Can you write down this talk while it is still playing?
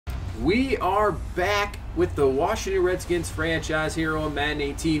We are back with the Washington Redskins franchise here on Madden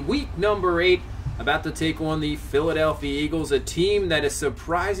 18, week number 8, about to take on the Philadelphia Eagles, a team that is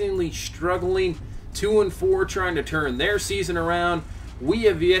surprisingly struggling, 2-4, trying to turn their season around. We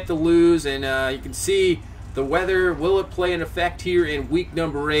have yet to lose, and you can see the weather. Will it play an effect here in week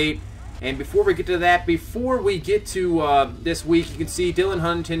number 8? And before we get to that, before we get to this week, you can see Dylan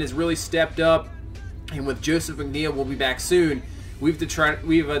Huntington has really stepped up, and with Joseph McNeil, we'll be back soon. We've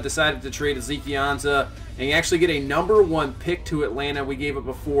decided to trade Ezekiel Ansah and actually get a #1 pick to Atlanta. We gave it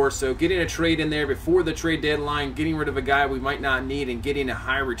before, so getting a trade in there before the trade deadline, getting rid of a guy we might not need, and getting a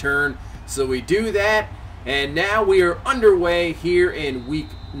high return. So we do that, and now we are underway here in week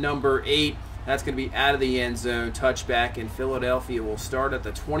number 8. That's going to be out of the end zone, touchback, and Philadelphia will start at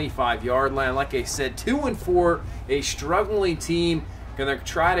the 25-yard line. Like I said, 2-4, a struggling team. Going to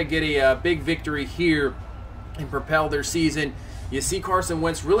try to get a big victory here and propel their season. You see Carson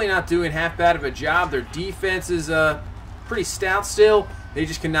Wentz really not doing half bad of a job. Their defense is pretty stout still. They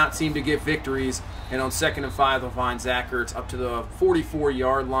just cannot seem to get victories. And on 2nd and 5, they'll find Zach Ertz up to the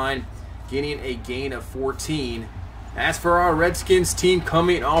 44-yard line, getting a gain of 14. As for our Redskins team,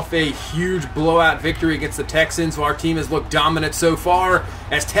 coming off a huge blowout victory against the Texans, our team has looked dominant so far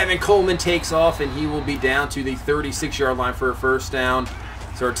as Tevin Coleman takes off, and he will be down to the 36-yard line for a first down.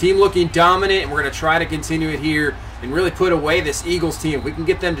 So our team looking dominant, and we're going to try to continue it here and really put away this Eagles team. If we can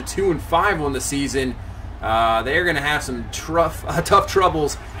get them to 2-5 on the season, they're going to have some tough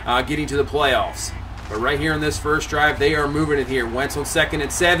troubles getting to the playoffs. But right here in this first drive, they are moving it here. Wentz on 2nd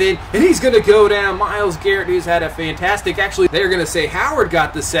and 7, and he's going to go down. Myles Garrett, who's had a fantastic, actually, they're going to say Howard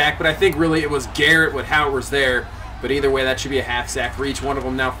got the sack, but I think really it was Garrett with Howard was there. But either way, that should be a half sack for each one of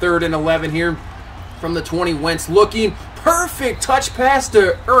them. Now 3rd and 11 here from the 20. Wentz looking. Perfect touch pass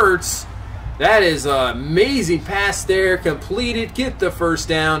to Ertz. That is an amazing pass there. Completed. Get the first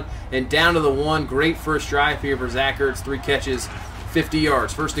down. And down to the 1. Great first drive here for Zach Ertz. 3 catches, 50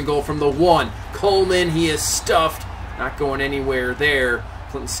 yards. 1st and goal from the 1. Coleman, he is stuffed. Not going anywhere there.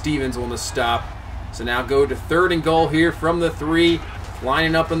 Clinton Stevens on the stop. So now go to 3rd and goal here from the 3.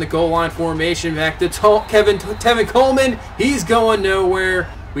 Lining up in the goal line formation. Back to Tevin Coleman. He's going nowhere.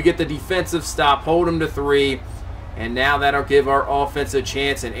 We get the defensive stop. Hold him to 3. And now that'll give our offense a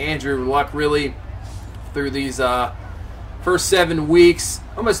chance. And Andrew Luck really, through these first 7 weeks,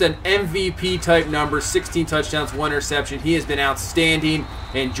 almost an MVP type number. 16 touchdowns, 1 interception. He has been outstanding.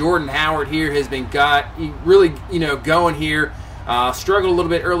 And Jordan Howard here has been really going here. Struggled a little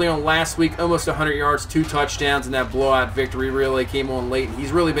bit early on last week. Almost 100 yards, 2 touchdowns, and that blowout victory really came on late. And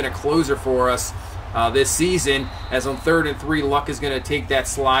he's really been a closer for us this season. As on 3rd and 3, Luck is going to take that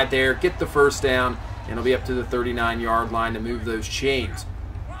slide there, get the first down, and it'll be up to the 39-yard line to move those chains.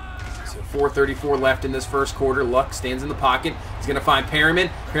 So 4:34 left in this first quarter. Luck stands in the pocket. He's going to find Perryman.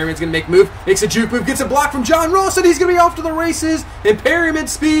 Perryman's going to make a move, makes a juke move, gets a block from John Ross, and he's going to be off to the races. And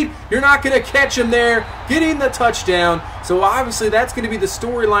Perryman's speed, you're not going to catch him there, getting the touchdown. So obviously that's going to be the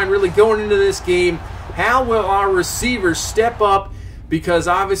storyline really going into this game. How will our receivers step up? Because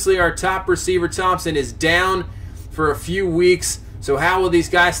obviously our top receiver, Thompson, is down for a few weeks. So how will these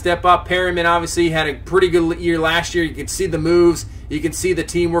guys step up? Perryman obviously had a pretty good year last year. You can see the moves. You can see the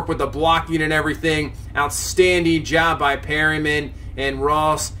teamwork with the blocking and everything. Outstanding job by Perryman and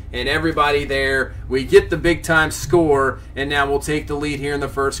Ross and everybody there. We get the big-time score, and now we'll take the lead here in the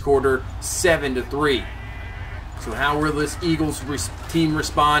first quarter, 7-3. So how will this Eagles team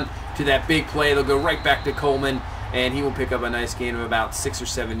respond to that big play? They'll go right back to Coleman, and he will pick up a nice gain of about 6 or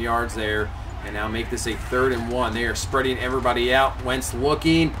 7 yards there. And now make this a 3rd and 1. They are spreading everybody out. Wentz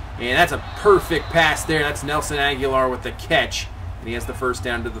looking, and that's a perfect pass there. That's Nelson Aguilar with the catch, and he has the first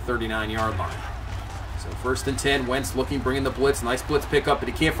down to the 39-yard line. So 1st and 10, Wentz looking, bringing the blitz. Nice blitz pickup, but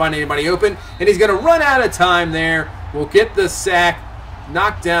he can't find anybody open, and he's going to run out of time there. We'll get the sack,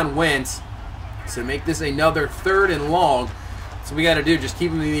 knock down Wentz. So make this another 3rd and long. So we got to do just keep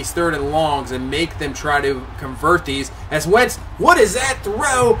them in these 3rd and longs and make them try to convert these. As Wentz, what is that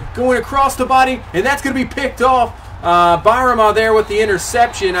throw going across the body? And that's going to be picked off. Byram there with the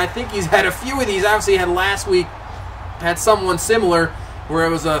interception. I think he's had a few of these. Obviously had last week, had someone similar where it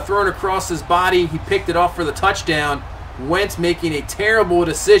was thrown across his body. He picked it off for the touchdown. Wentz making a terrible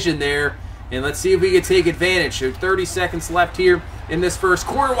decision there. And let's see if we can take advantage. So 30 seconds left here in this first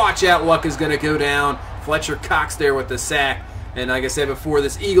quarter. Watch out, Luck is going to go down. Fletcher Cox there with the sack. And like I said before,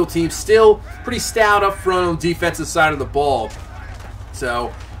 this Eagle team still pretty stout up front on the defensive side of the ball.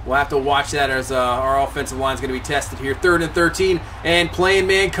 So we'll have to watch that as our offensive line is going to be tested here. 3rd and 13, and playing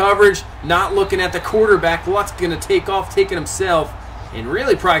man coverage, not looking at the quarterback. Luck's going to take off, taking himself, and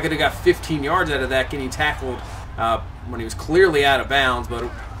really probably could have got 15 yards out of that getting tackled when he was clearly out of bounds. But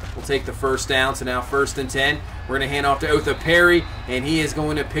will take the first down. So now 1st and 10. We're going to hand off to Otha Perry, and he is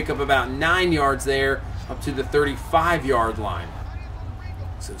going to pick up about 9 yards there up to the 35-yard line.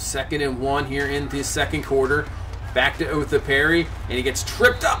 So 2nd and 1 here in the second quarter. Back to Otha Perry, and he gets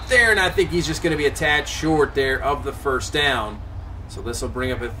tripped up there, and I think he's just going to be a tad short there of the first down. So this will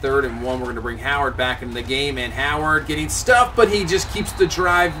bring up a 3rd and 1. We're going to bring Howard back into the game, and Howard getting stuffed, but he just keeps the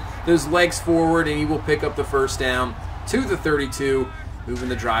drive, those legs forward, and he will pick up the first down to the 32, moving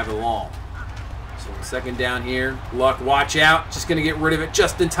the drive along. So 2nd down here. Luck, watch out. Just going to get rid of it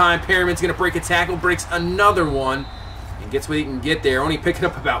just in time. Perryman's going to break a tackle, breaks another one, and gets what he can get there. Only picking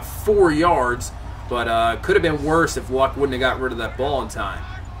up about 4 yards, but could have been worse if Luck wouldn't have got rid of that ball in time.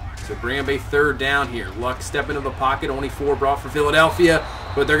 So bring up a 3rd down here. Luck step into the pocket. Only 4 brought for Philadelphia,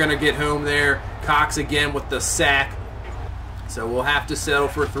 but they're going to get home there. Cox again with the sack. So we'll have to settle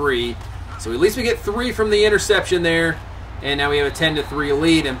for 3. So at least we get 3 from the interception there. And now we have a 10-3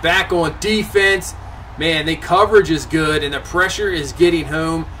 lead. And back on defense, man, the coverage is good, and the pressure is getting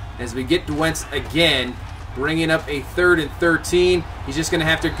home as we get to Wentz again, bringing up a 3rd and 13. He's just going to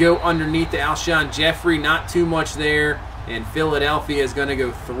have to go underneath the Alshon Jeffrey. Not too much there. And Philadelphia is going to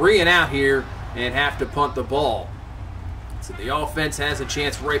go 3 and out here and have to punt the ball. So the offense has a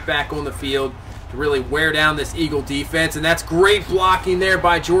chance right back on the field to really wear down this Eagle defense. And that's great blocking there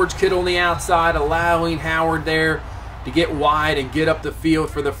by George Kittle on the outside, allowing Howard there to get wide and get up the field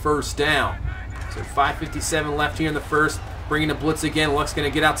for the first down. So 5:57 left here in the first. Bringing the blitz again. Luck's going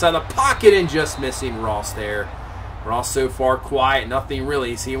to get outside the pocket and just missing Ross there. Ross so far quiet, nothing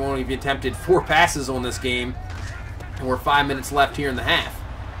really. See, he only attempted 4 passes on this game. And we're 5 minutes left here in the half.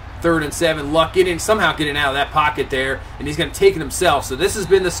 3rd and 7. Luck somehow getting out of that pocket there, and he's going to take it himself. So this has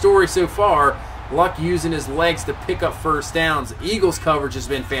been the story so far. Luck using his legs to pick up first downs. Eagles' coverage has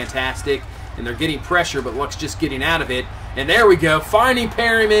been fantastic, and they're getting pressure, but Luck's just getting out of it. And there we go, finding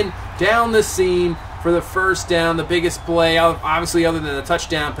Perryman down the seam for the first down. The biggest play, obviously other than the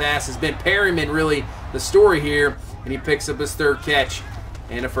touchdown pass, has been Perryman really the story here, and he picks up his 3rd catch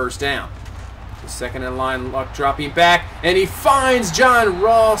and a first down. So 2nd in line, Luck dropping back, and he finds John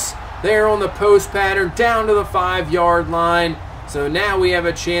Ross there on the post pattern down to the 5-yard line. So now we have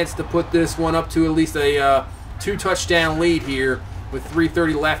a chance to put this one up to at least a 2-touchdown lead here with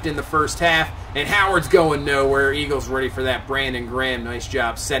 3:30 left in the first half. And Howard's going nowhere. Eagles ready for that. Brandon Graham, nice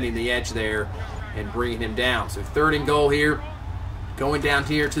job setting the edge there and bringing him down. So 3rd and goal here. Going down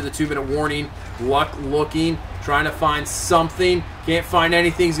here to the 2-minute warning. Luck looking, trying to find something. Can't find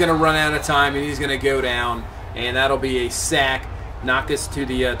anything. He's going to run out of time, and he's going to go down. And that'll be a sack. Knock us to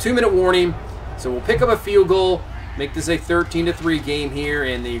the 2-minute warning. So we'll pick up a field goal. Make this a 13-3 game here.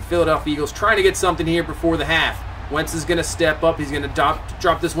 And the Philadelphia Eagles trying to get something here before the half. Wentz is going to step up. He's going to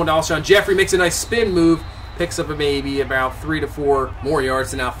drop this one to Alshon Jeffrey. Makes a nice spin move. Picks up maybe about 3 to 4 more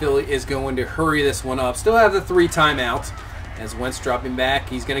yards. And now Philly is going to hurry this one up. Still have the 3 timeouts. As Wentz dropping back,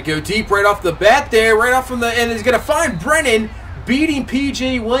 he's going to go deep right off the bat there, right off from the end. He's going to find Brennan beating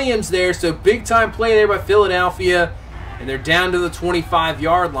P.J. Williams there. So big time play there by Philadelphia, and they're down to the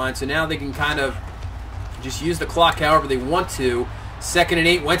 25-yard line. So now they can kind of just use the clock however they want to. 2nd and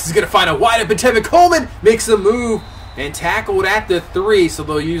 8. Wentz is going to find a wide open Tevin Coleman, makes a move and tackled at the 3. So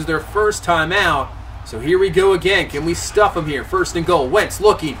they'll use their first timeout. So here we go again. Can we stuff him here? 1st and goal. Wentz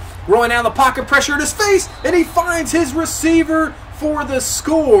looking, rolling out of the pocket, pressure in his face, and he finds his receiver for the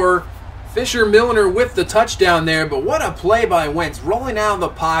score. Fisher Milner with the touchdown there, but what a play by Wentz. Rolling out of the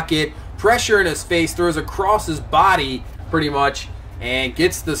pocket, pressure in his face, throws across his body pretty much, and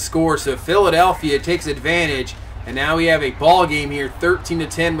gets the score. So Philadelphia takes advantage, and now we have a ball game here,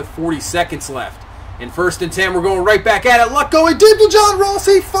 13-10 with 40 seconds left. And 1st and 10, we're going right back at it. Luck going deep to John Ross.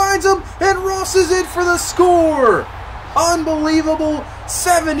 He finds him, and Ross is in for the score. Unbelievable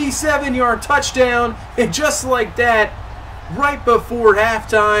 77-yard touchdown. And just like that, right before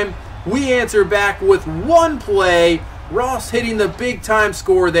halftime, we answer back with 1 play. Ross hitting the big-time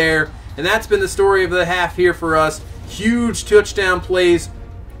score there. And that's been the story of the half here for us. Huge touchdown plays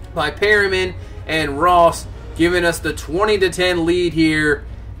by Perryman and Ross, giving us the 20-10 lead here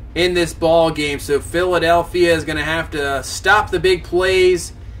in this ball game. So Philadelphia is going to have to stop the big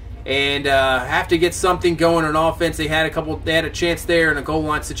plays and have to get something going on offense. They had a chance there in a goal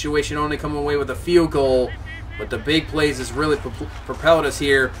line situation, only coming away with a field goal. But the big plays has really propelled us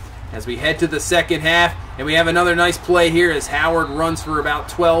here as we head to the second half. And we have another nice play here as Howard runs for about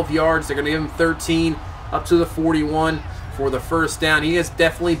 12 yards. They're going to give him 13 up to the 41 for the first down. He has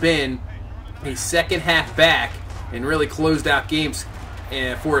definitely been a second half back and really closed out games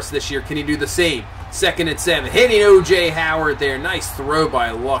for us this year. Can he do the same? 2nd and 7. Hitting O.J. Howard there. Nice throw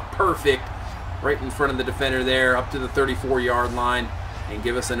by Luck. Perfect. Right in front of the defender there up to the 34-yard line. and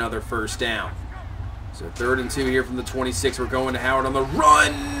give us another first down. So 3rd and 2 here from the 26. We're going to Howard on the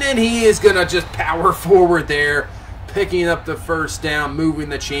run, and he is going to just power forward there, picking up the first down, moving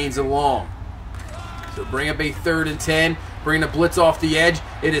the chains along. So bring up a 3rd and 10, bring the blitz off the edge.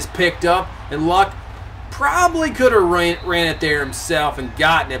 It is picked up, and Luck probably could have ran it there himself and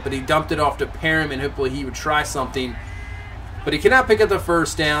gotten it, but he dumped it off to Perriman. Hopefully he would try something. But he cannot pick up the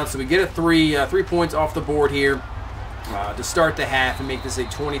first down, so we get a 3 points off the board here to start the half and make this a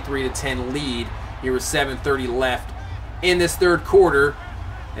 23-10 lead. Here with 7:30 left in this 3rd quarter.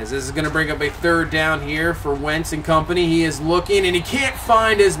 As this is going to bring up a 3rd down here for Wentz and company. He is looking, and he can't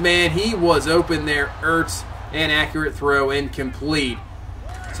find his man. He was open there. Ertz, inaccurate throw, incomplete.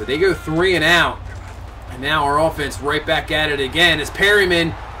 So they go 3 and out. And now our offense right back at it again. As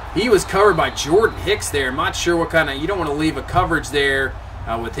Perriman, he was covered by Jordan Hicks there. I'm not sure what kind of, you don't want to leave a coverage there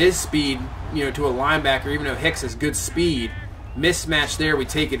with his speed, to a linebacker, even though Hicks has good speed. Mismatch there, we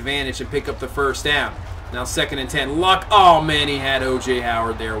take advantage and pick up the first down. Now 2nd and 10. Luck, oh man, he had O.J.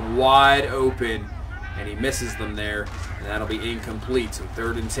 Howard there wide open, and he misses them there, and that'll be incomplete. So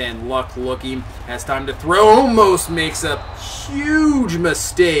 3rd and 10, Luck looking, has time to throw, almost makes a huge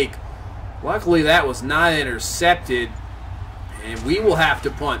mistake. Luckily that was not intercepted, and we will have to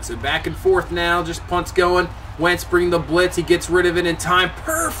punt. So back and forth now, just punts going. Wentz bring the blitz, he gets rid of it in time.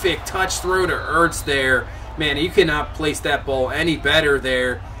 Perfect touch throw to Ertz there. Man, you cannot place that ball any better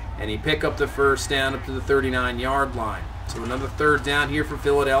there. And he pick up the first down up to the 39-yard line. So another 3rd down here for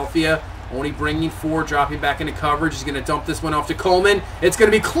Philadelphia. Only bringing 4, dropping back into coverage. He's going to dump this one off to Coleman. It's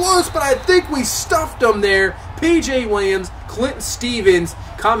going to be close, but I think we stuffed him there. P.J. Williams, Clinton Stevens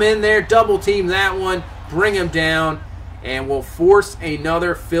come in there, double team that one, bring him down, and we'll force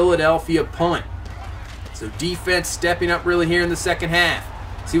another Philadelphia punt. So defense stepping up really here in the second half.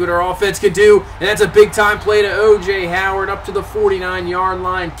 See what our offense can do, and that's a big-time play to O.J. Howard up to the 49-yard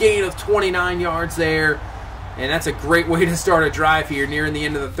line, gain of 29 yards there, and that's a great way to start a drive here nearing the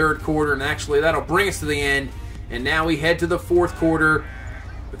end of the 3rd quarter, and actually that'll bring us to the end, and now we head to the 4th quarter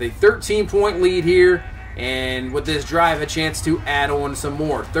with a 13-point lead here, and with this drive a chance to add on some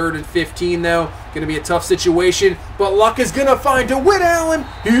more. 3rd and 15 though, going to be a tough situation, but Luck is going to find DeWitt Allen.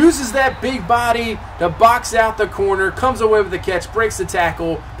 He uses that big body to box out the corner, comes away with the catch, breaks the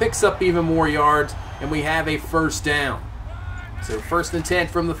tackle, picks up even more yards, and we have a first down. So 1st and 10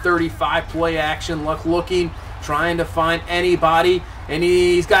 from the 35, play action. Luck looking, trying to find anybody, and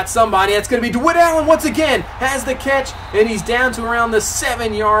he's got somebody. That's going to be DeWitt Allen once again. Has the catch, and he's down to around the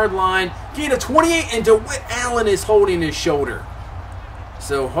 7-yard line. Gain of 28, and DeWitt Allen is holding his shoulder.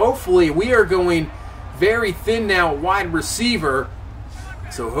 So hopefully we are going very thin now, wide receiver.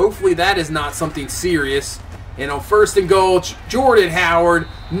 So hopefully that is not something serious. And on 1st and goal, Jordan Howard,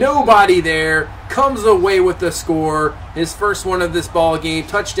 nobody there, comes away with the score. His first one of this ball game,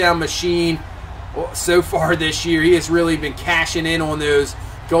 touchdown machine. So far this year, he has really been cashing in on those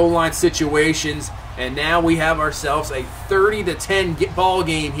goal line situations. And now we have ourselves a 30-10 ball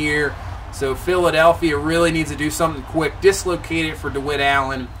game here. So Philadelphia really needs to do something quick. Dislocate it for DeWitt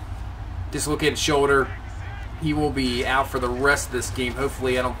Allen. Dislocated shoulder. He will be out for the rest of this game.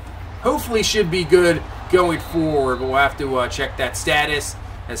 Hopefully should be good going forward, but we'll have to check that status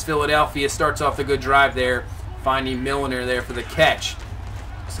as Philadelphia starts off a good drive there, finding Milliner there for the catch.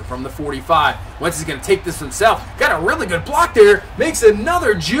 So from the 45, Wentz is going to take this himself. Got a really good block there, makes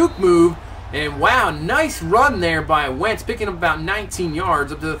another juke move, and wow, nice run there by Wentz, picking up about 19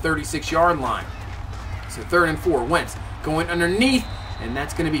 yards up to the 36-yard line. So 3rd and 4, Wentz going underneath, and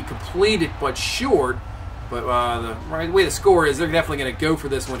that's going to be completed but short. But the right way the score is, they're definitely going to go for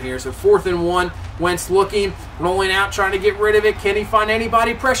this one here. So 4th and 1, Wentz looking, rolling out, trying to get rid of it. Can he find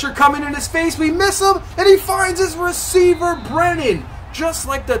anybody? Pressure coming in his face. We miss him, and he finds his receiver, Brennan. Just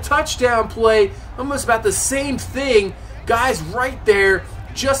like the touchdown play, almost about the same thing. Guys right there,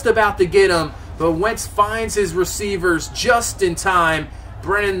 just about to get him. But Wentz finds his receivers just in time.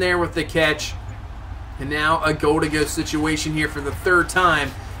 Brennan there with the catch. And now a goal-to-go situation here for the 3rd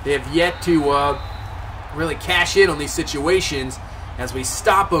time. They have yet to really cash in on these situations as we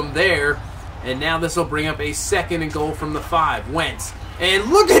stop them there. And now this will bring up a 2nd and goal from the 5. Wentz. And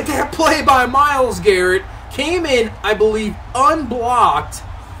look at that play by Myles Garrett. Came in, I believe, unblocked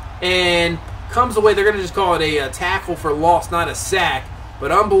and comes away. They're going to just call it a tackle for loss, not a sack.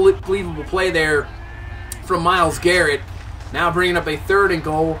 But unbelievable play there from Myles Garrett. Now bringing up a 3rd and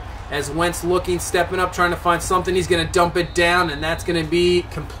goal as Wentz looking, stepping up, trying to find something. He's going to dump it down, and that's going to be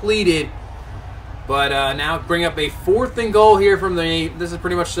completed. But now bring up a 4th and goal here from the, this is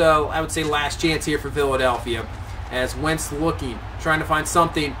pretty much, I would say, last chance here for Philadelphia. as Wentz looking, trying to find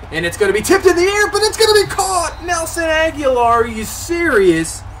something, and it's going to be tipped in the air, but it's going to be caught. Nelson Aguilar, are you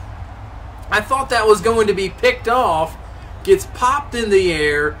serious? I thought that was going to be picked off. Gets popped in the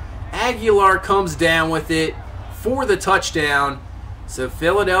air. Aguilar comes down with it for the touchdown. So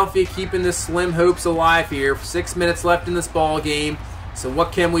Philadelphia keeping the slim hopes alive here. 6 minutes left in this ball game. So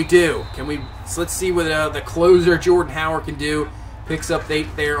what can we do? So let's see what the closer Jordan Howard can do. Picks up 8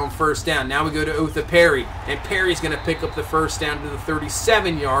 there on first down. Now we go to Otha Perry, and Perry's going to pick up the first down to the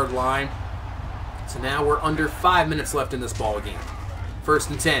 37-yard line. So now we're under 5 minutes left in this ball game. 1st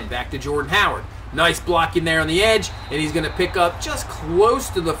and 10. Back to Jordan Howard. Nice blocking there on the edge, and he's going to pick up just close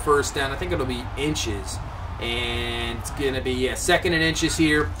to the first down. I think it'll be inches. And it's going to be 2nd and inches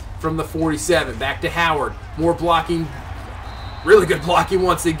here from the 47. Back to Howard. More blocking. Really good blocking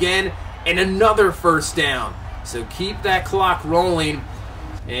once again. And another first down. So keep that clock rolling.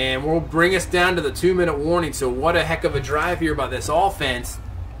 And we'll bring us down to the 2-minute warning. So what a heck of a drive here by this offense.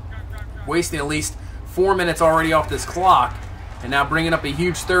 Wasting at least 4 minutes already off this clock. And now bringing up a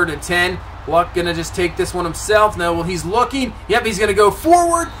huge 3rd and 10. Luck going to just take this one himself. No, well, he's looking. Yep, he's going to go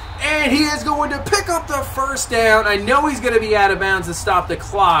forward. And he is going to pick up the first down. I know he's going to be out of bounds to stop the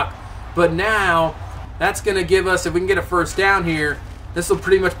clock. But now, that's going to give us, if we can get a first down here, this will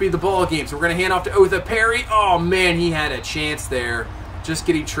pretty much be the ball game. So we're going to hand off to Otha Perry. Oh, man, he had a chance there. Just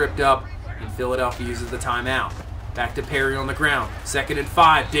getting tripped up. And Philadelphia uses the timeout. Back to Perry on the ground. 2nd and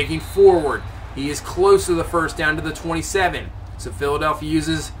 5, digging forward. He is close to the first down to the 27. So Philadelphia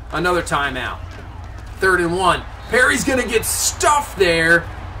uses another timeout. 3rd and 1. Perry's going to get stuffed there.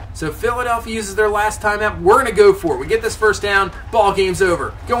 So Philadelphia uses their last timeout. We're going to go for it. We get this first down. Ball game's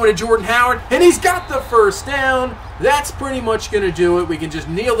over. Going to Jordan Howard, and he's got the first down. That's pretty much going to do it. We can just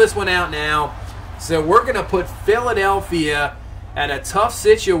kneel this one out now. So we're going to put Philadelphia at a tough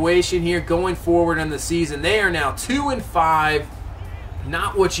situation here going forward in the season. They are now 2-5.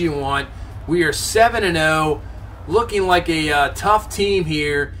 Not what you want. We are 7-0. Looking like a tough team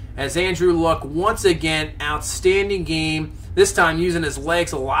here as Andrew Luck once again, outstanding game. This time using his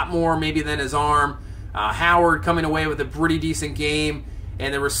legs a lot more maybe than his arm. Howard coming away with a pretty decent game.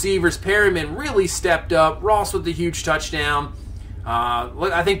 And the receivers, Perryman really stepped up. Ross with the huge touchdown.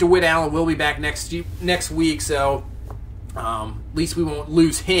 I think DeWitt Allen will be back next week, so at least we won't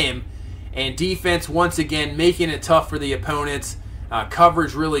lose him. And defense, once again, making it tough for the opponents.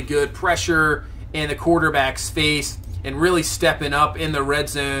 Coverage really good. Pressure in the quarterback's face. And really stepping up in the red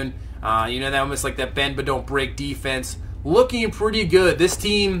zone. That almost like that bend but don't break defense. Looking pretty good. This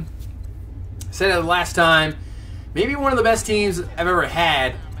team, said it last time, maybe one of the best teams I've ever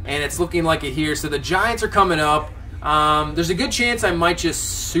had, and it's looking like it here. So the Giants are coming up. There's a good chance I might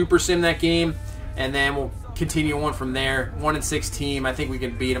just super sim that game, and then we'll continue on from there. 1-6 team. I think we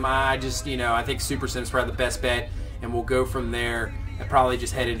can beat them. I think super sim's probably the best bet, and we'll go from there and probably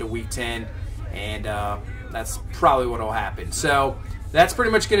just head into week 10, and that's probably what will happen. So that's pretty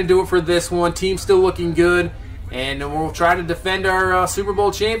much going to do it for this one. Team's still looking good. And we'll try to defend our Super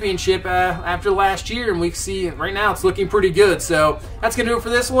Bowl championship after last year. And we see right now it's looking pretty good. So that's going to do it for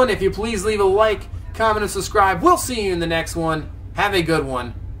this one. If you please leave a like, comment, and subscribe. We'll see you in the next one. Have a good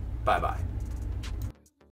one. Bye-bye.